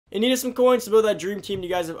and needed some coins to build that dream team you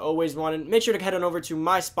guys have always wanted, make sure to head on over to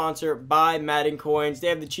my sponsor, Buy Madden Coins. They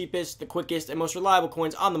have the cheapest, the quickest, and most reliable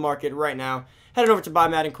coins on the market right now. Head on over to Buy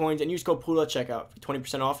Madden Coins and use code Poodle at checkout for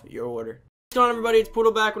 20% off your order. What's going on, everybody? It's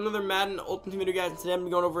Poodle back with another Madden Ultimate Team video, guys. And today I'm going to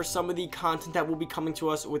be going over some of the content that will be coming to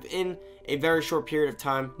us within a very short period of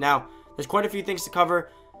time. Now, there's quite a few things to cover.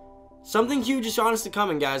 Something huge is honestly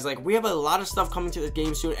coming, guys. Like, we have a lot of stuff coming to this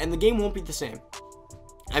game soon, and the game won't be the same.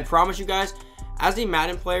 I promise you guys. As a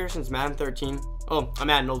Madden player since Madden 13, oh, I'm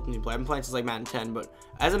Madden Ultimate Team player. I've been playing since like Madden 10, but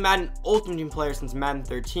as a Madden Ultimate Team player since Madden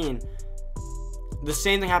 13, the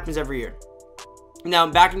same thing happens every year. Now,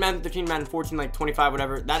 back in Madden 13, Madden 14, like 25,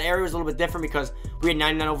 whatever, that area was a little bit different because we had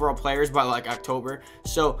 99 overall players by like October,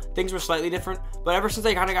 so things were slightly different. But ever since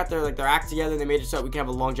they kind of got their act together and they made it so that we can have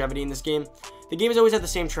a longevity in this game, the game has always had the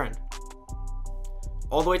same trend.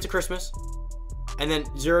 All the way to Christmas, and then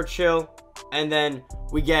Zero Chill, and then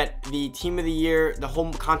we get the Team of the Year, the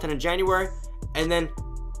whole content in January, and then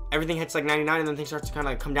everything hits like 99, and then things start to kind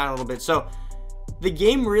of like come down a little bit. So the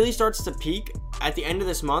game really starts to peak at the end of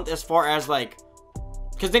this month as far as like,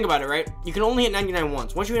 because think about it, right? You can only hit 99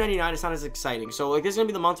 once. Once you hit 99, it's not as exciting. So like this is going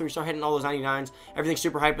to be the month where we start hitting all those 99s. Everything's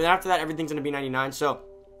super hype, but then after that, everything's going to be 99. So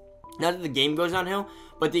not that the game goes downhill,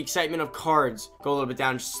 but the excitement of cards go a little bit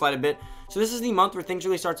down, just slide a bit. So this is the month where things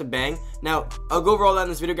really start to bang. Now, I'll go over all that in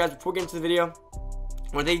this video, guys. Before we get into the video,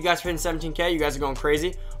 I want to thank you guys for hitting 17K. You guys are going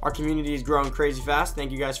crazy. Our community is growing crazy fast.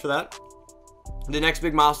 Thank you guys for that. The next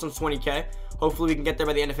big milestone is 20K. Hopefully, we can get there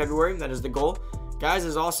by the end of February. That is the goal. Guys,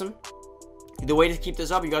 this is awesome. The way to keep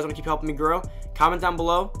this up, you guys want to keep helping me grow, comment down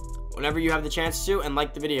below whenever you have the chance to, and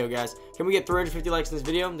like the video, guys. Can we get 350 likes in this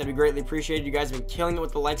video? That'd be greatly appreciated. You guys have been killing it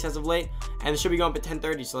with the likes as of late, and it should be going up at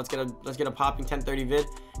 10:30. So let's get a popping 10:30 vid.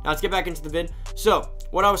 Now let's get back into the vid. So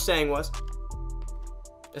what I was saying was,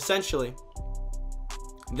 essentially,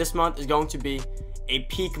 this month is going to be a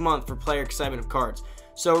peak month for player excitement of cards.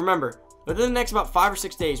 So remember, within the next about 5 or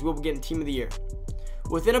 6 days, we'll be getting Team of the Year.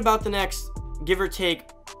 Within about the next, give or take,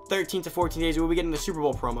 13 to 14 days, we'll be getting the Super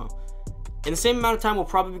Bowl promo. In the same amount of time, we'll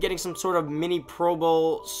probably be getting some sort of mini Pro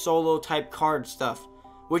Bowl solo type card stuff,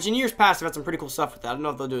 which in years past, I've had some pretty cool stuff with that. I don't know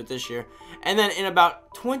if they'll do it this year. And then in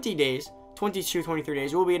about 20 days, 22, 23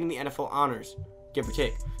 days, we'll be getting the NFL honors, give or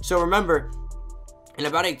take. So remember, in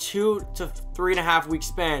about a 2 to 3.5 week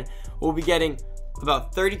span, we'll be getting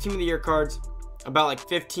about 30 Team of the Year cards, about like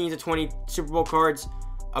 15 to 20 Super Bowl cards,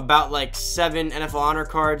 about like 7 NFL honor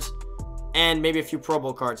cards, and maybe a few Pro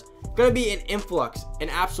Bowl cards. Gonna be an influx, an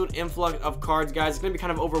absolute influx of cards, guys. It's gonna be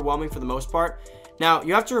kind of overwhelming for the most part. Now,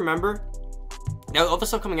 you have to remember, now all the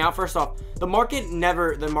stuff coming out, first off, the market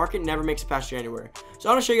never makes it past January. So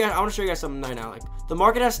I want to show you guys something right now. Like, the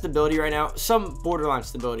market has stability right now, some borderline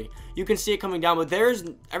stability. You can see it coming down, but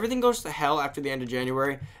everything goes to hell after the end of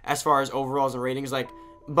January as far as overalls and ratings. Like,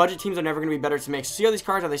 budget teams are never gonna be better to make. So see how these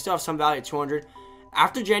cards are, they still have some value at 200.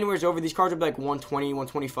 After January is over, these cards will be like 120,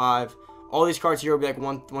 125. All these cards here will be like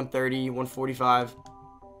 130, 145.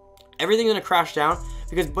 Everything's gonna crash down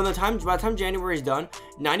because by the time January is done,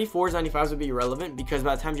 94s, 95s will be irrelevant because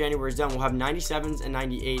by the time January is done, we'll have 97s and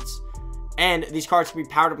 98s, and these cards can be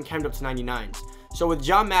powered up and chemmed up to 99s. So with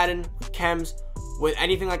John Madden, with chems, with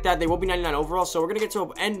anything like that, they will be 99 overall. So we're gonna get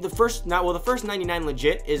to and the first 99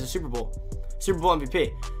 legit is a Super Bowl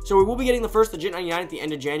MVP. So we will be getting the first legit 99 at the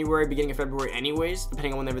end of January, beginning of February anyways,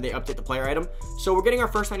 depending on whenever they update the player item. So we're getting our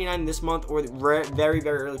first 99 this month or very, very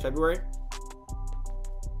early February.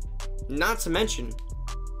 Not to mention,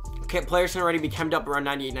 players can already be chemmed up around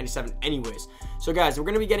 98, 97 anyways. So guys, we're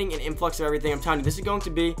going to be getting an influx of everything. I'm telling you, this is going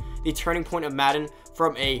to be the turning point of Madden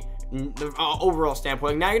from a overall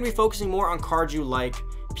standpoint. Now you're going to be focusing more on cards you like,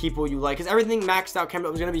 people you like, because everything maxed out chemmed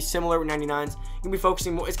up is going to be similar with 99s. You're going to be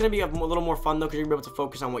focusing more. It's going to be a little more fun though, because you're going to be able to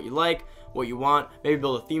focus on what you like, what you want, maybe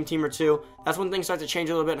build a theme team or two. That's when things start to change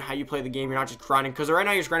a little bit and how you play the game. You're not just grinding, because right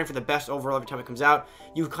now you're just grinding for the best overall every time it comes out.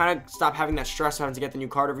 You kind of stop having that stress of having to get the new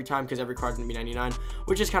card every time, because every card's going to be 99,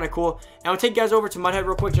 which is kind of cool. And I'll take you guys over to Mudhead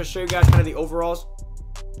real quick, just to show you guys kind of the overalls.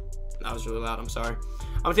 That was really loud, I'm sorry.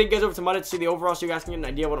 I'm going to take you guys over to Mudhead to see the overall so you guys can get an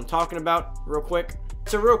idea of what I'm talking about real quick.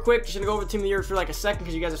 So real quick, just going to go over the Team of the Year for like a second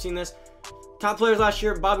because you guys have seen this. Top players last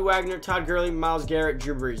year, Bobby Wagner, Todd Gurley, Myles Garrett,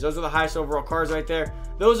 Drew Brees. Those are the highest overall cards right there.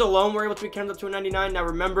 Those alone were able to be chemmed up to a 99. Now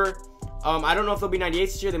remember, I don't know if they'll be 98s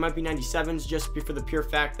this year. They might be 97s just for the pure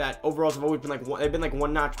fact that overalls have always been like, they've been like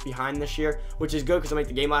one notch behind this year, which is good because it'll make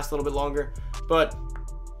the game last a little bit longer. But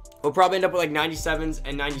we'll probably end up with like 97s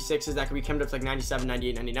and 96s that could be chemmed up to like 97,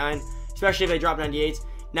 98, 99, especially if they drop 98s.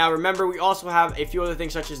 Now remember, we also have a few other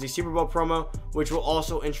things such as the Super Bowl promo, which will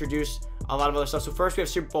also introduce a lot of other stuff. So first we have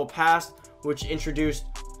Super Bowl Pass, which introduced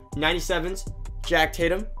 97s, Jack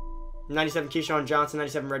Tatum, 97 Keyshawn Johnson,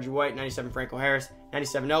 97 Reggie White, 97 Franco Harris,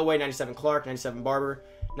 97 Elway, 97 Clark, 97 Barber,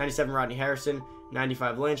 97 Rodney Harrison,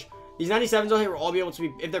 95 Lynch. These 97s here will all be able to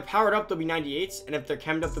be, if they're powered up, they'll be 98s, and if they're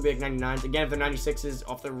chemmed up, they'll be like 99s. Again, if they're 96s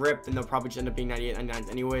off the rip, then they'll probably just end up being 98, 99s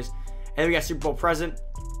anyways. And then we got Super Bowl present.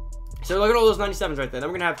 So look at all those 97s right there.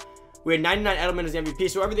 Then we're going to have, we had 99 Edelman as the MVP,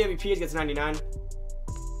 so whoever the MVP is gets 99.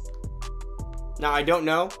 Now, I don't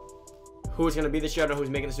know who it's going to be this year. I don't know who's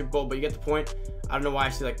making the Super Bowl, but you get the point. I don't know why I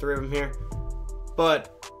see like 3 of them here.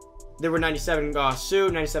 But there were 97 Sue,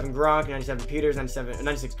 97 Gronk, 97 Peters,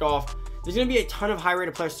 96 Golf. There's going to be a ton of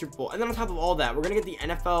high-rated players Super Bowl. And then on top of all that, we're going to get the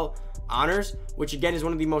NFL Honors, which again is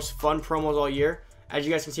one of the most fun promos all year. As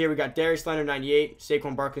you guys can see here, we got Darius Leonard 98,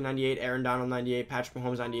 Saquon Barkley 98, Aaron Donald 98, Patrick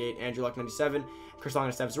Mahomes 98, Andrew Luck 97, Chris Long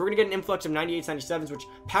 97. So we're going to get an influx of 98s, 97s, which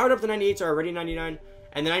powered up the 98s are already 99,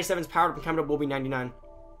 and the 97s powered up and coming up will be 99.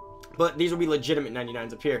 But these will be legitimate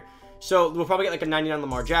 99s up here. So we'll probably get like a 99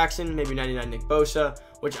 Lamar Jackson, maybe 99 Nick Bosa,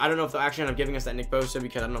 which I don't know if they'll actually end up giving us that Nick Bosa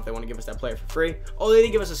because I don't know if they want to give us that player for free. Although they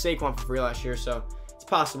did give us a Saquon for free last year, so it's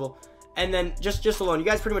possible. And then just alone, you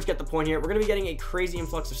guys pretty much get the point here. We're going to be getting a crazy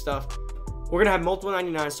influx of stuff. We're going to have multiple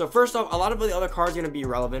 99s. So first off, a lot of the other cards are going to be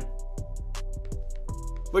irrelevant,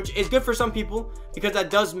 which is good for some people because that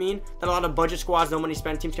does mean that a lot of budget squads, no money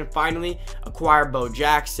spent teams can finally acquire Bo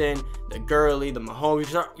Jackson, the Gurley, the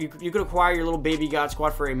Mahomes. You could acquire your little baby god squad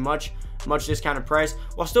for a much discounted price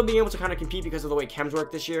while still being able to kind of compete because of the way chems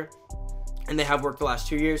work this year, and they have worked the last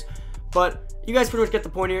 2 years. But you guys pretty much get the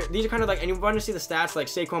point here. These are kind of like, and you want to see the stats like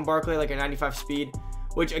Saquon Barkley, like a 95 speed,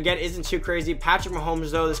 which again isn't too crazy. Patrick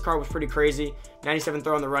Mahomes though, this card was pretty crazy. 97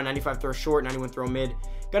 throw on the run, 95 throw short, 91 throw mid.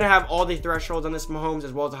 Gonna have all the thresholds on this Mahomes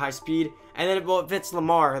as well as the high speed. And then if it's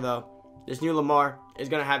Lamar though, this new Lamar is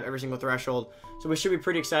gonna have every single threshold. So we should be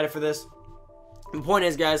pretty excited for this. The point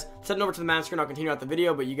is, guys, heading over to the Madden screen. I'll continue out the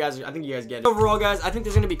video, but I think you guys get it. Overall, guys, I think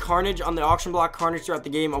there's gonna be carnage on the auction block, carnage throughout the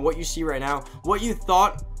game on what you see right now. What you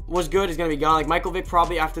thought was good is going to be gone. Like Michael Vick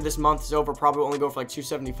probably after this month is over probably will only go for like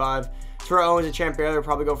 275. Terrell Owens and Champ Bailey will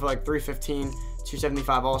probably go for like 315,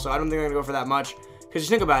 275 also. I don't think they're going to go for that much. Because just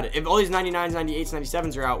think about it. If all these 99s, 98s,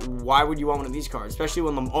 97s are out, why would you want one of these cards? Especially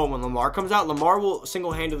when Lamar comes out. Lamar will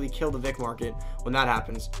single-handedly kill the Vick market when that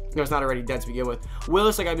happens. You know, it's not already dead to begin with.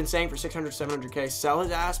 Willis, like I've been saying, for 600, 700K, sell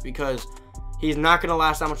his ass because he's not going to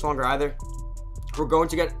last that much longer either. We're going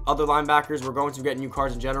to get other linebackers. We're going to get new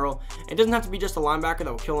cards in general. It doesn't have to be just a linebacker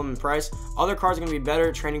that will kill him in price. Other cards are going to be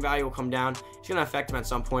better. Training value will come down. It's going to affect him at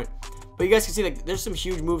some point. But you guys can see, like, there's some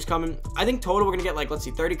huge moves coming. I think total we're going to get, like, let's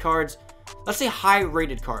see, 30 cards. Let's say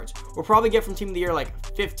high-rated cards. We'll probably get from Team of the Year,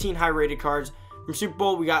 like, 15 high-rated cards. From Super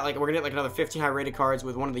Bowl, we're going to get, like, another 15 high-rated cards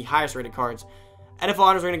with one of the highest-rated cards. NFL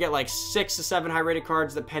Honors, we're going to get, like, 6 to 7 high-rated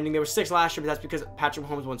cards, depending. There were 6 last year, but that's because Patrick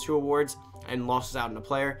Mahomes won 2 awards and lost out in a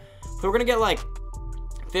player. So we're going to get, like,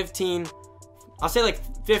 15, I'll say like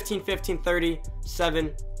 15, 30,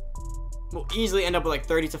 7. We'll easily end up with like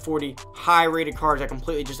 30 to 40 high-rated cards that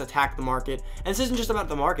completely just attack the market. And this isn't just about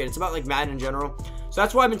the market. It's about like Madden in general. So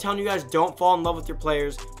that's why I've been telling you guys, don't fall in love with your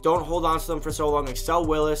players. Don't hold on to them for so long. Like sell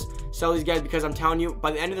Willis, sell these guys, because I'm telling you,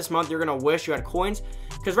 by the end of this month, you're going to wish you had coins.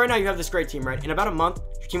 Because right now you have this great team, right? In about a month,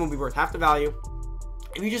 your team will be worth half the value.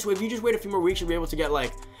 If you just wait a few more weeks, you'll be able to get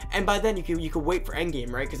like, and by then you could wait for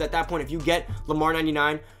endgame, right? Because at that point, if you get Lamar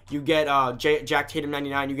 99, you get Jack Tatum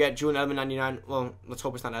 99, you get Julian Edelman 99. Well, let's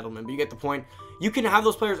hope it's not Edelman, but you get the point. You can have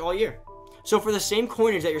those players all year. So for the same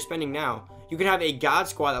coinage that you're spending now, you can have a God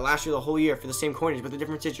squad that lasts you the whole year for the same coinage. But the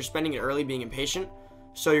difference is you're spending it early, being impatient.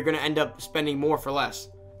 So you're gonna end up spending more for less.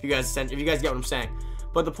 If you guys get what I'm saying.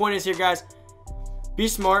 But the point is here, guys, be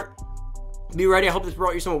smart. Be ready. I hope this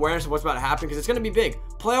brought you some awareness of what's about to happen because it's going to be big.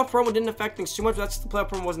 Playoff promo didn't affect things too much, but that's the playoff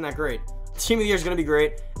promo wasn't that great. Team of the Year is going to be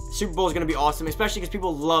great. Super Bowl is going to be awesome, especially because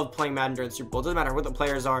people love playing Madden during the Super Bowl. It doesn't matter what the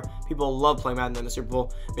players are. People love playing Madden during the Super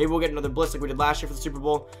Bowl. Maybe we'll get another blitz like we did last year for the Super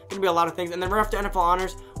Bowl. Going to be a lot of things. And then right after NFL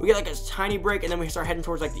Honors, we get like a tiny break, and then we start heading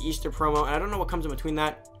towards like the Easter promo. And I don't know what comes in between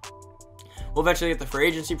that. We'll eventually get the free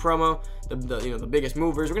agency promo, the biggest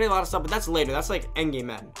movers. We're gonna get a lot of stuff, but that's later. That's like endgame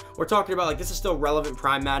Madden. We're talking about like this is still relevant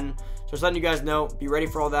prime Madden. So just letting you guys know, be ready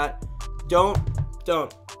for all that. Don't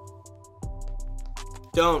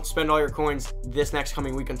spend all your coins this next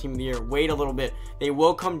coming week on Team of the Year. Wait a little bit. They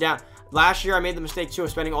will come down. Last year I made the mistake too of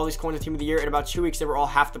spending all these coins on Team of the Year. In about 2 weeks they were all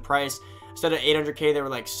half the price. Instead of 800K, they were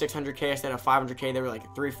like 600K. Instead of 500K, they were like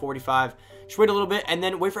 345. Just wait a little bit and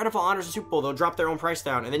then wait for NFL Honors and Super Bowl. They'll drop their own price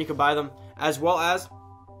down and then you can buy them, as well as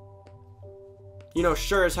you know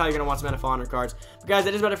sure as hell you're going to want some NFL Honor cards. But guys,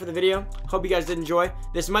 that is about it for the video. Hope you guys did enjoy.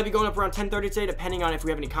 This might be going up around 10:30 today, depending on if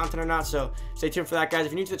we have any content or not. So stay tuned for that, guys.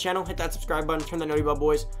 If you're new to the channel, hit that subscribe button, turn that noty bell,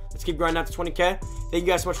 boys. Let's keep grinding out to 20K. Thank you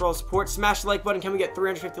guys so much for all the support. Smash the like button. Can we get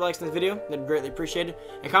 350 likes in this video? That'd be greatly appreciated.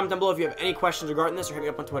 And comment down below if you have any questions regarding this, or hit me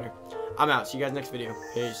up on Twitter. I'm out. See you guys next video.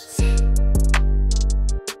 Peace.